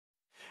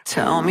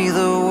Tell me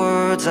the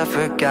words I've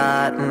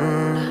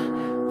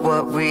forgotten,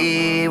 what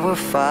we were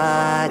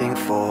fighting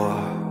for.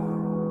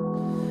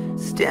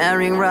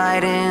 Staring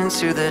right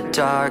into the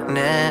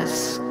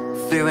darkness,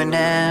 through an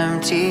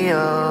empty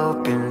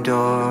open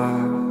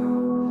door.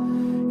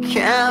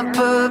 Can't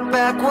put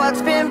back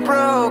what's been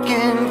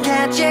broken,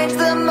 can't change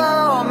the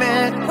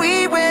moment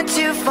we went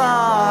too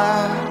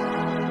far.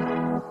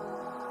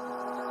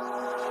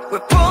 We're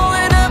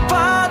pulling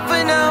apart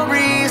for no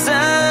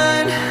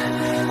reason,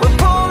 we're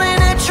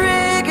pulling a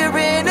trigger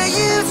in a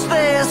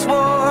useless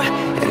war.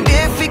 And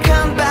if we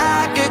come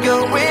back or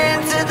go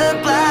into the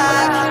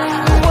black,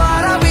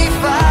 what are we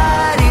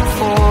fighting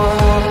for?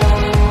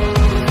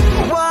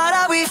 What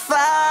are we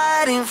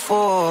fighting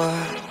for?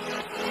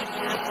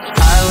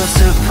 I was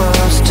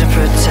supposed to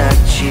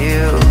protect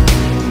you,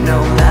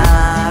 no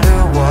matter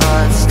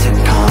what's to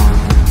come.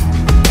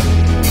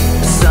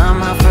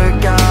 Somehow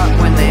forgot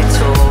when they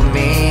told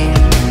me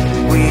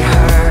we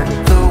hurt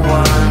the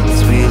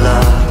ones we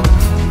love.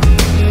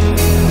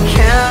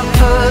 Can't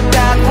put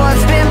back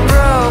what's been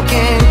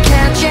broken,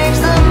 can't change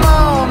the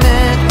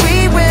moment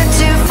we went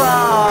too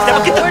far. Now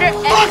get the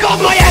fuck off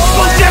my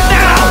explosive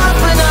now!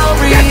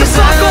 Get the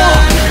fuck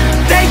off!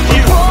 Thank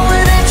you!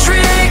 Pulling a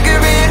trigger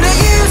in a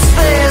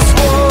useless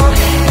war.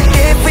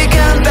 If we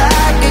come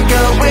back and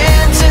go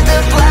into the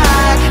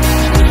black,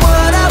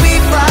 what are we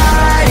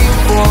fighting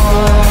for?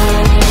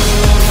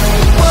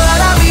 What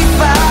are we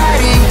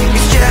fighting?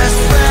 It's just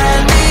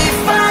friendly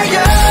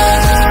fire.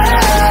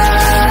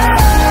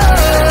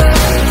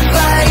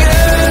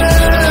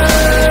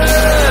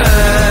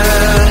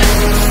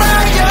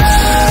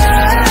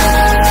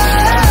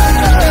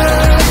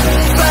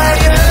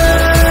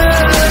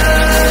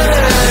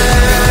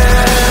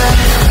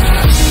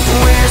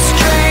 We're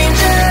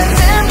strangers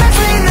in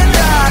between the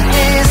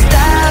darkness,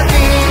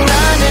 diving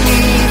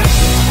underneath.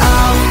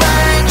 I'll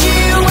find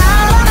you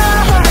out on the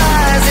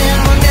horizon,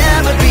 we'll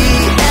never be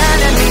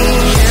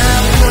enemies.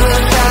 Can't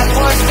put back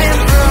what's been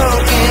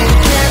broken,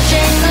 can't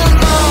change the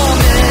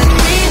moment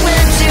we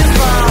went too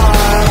far.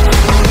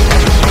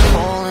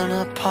 Pulling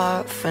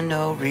apart for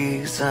no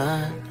reason,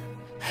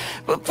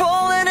 we're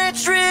pulling a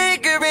trigger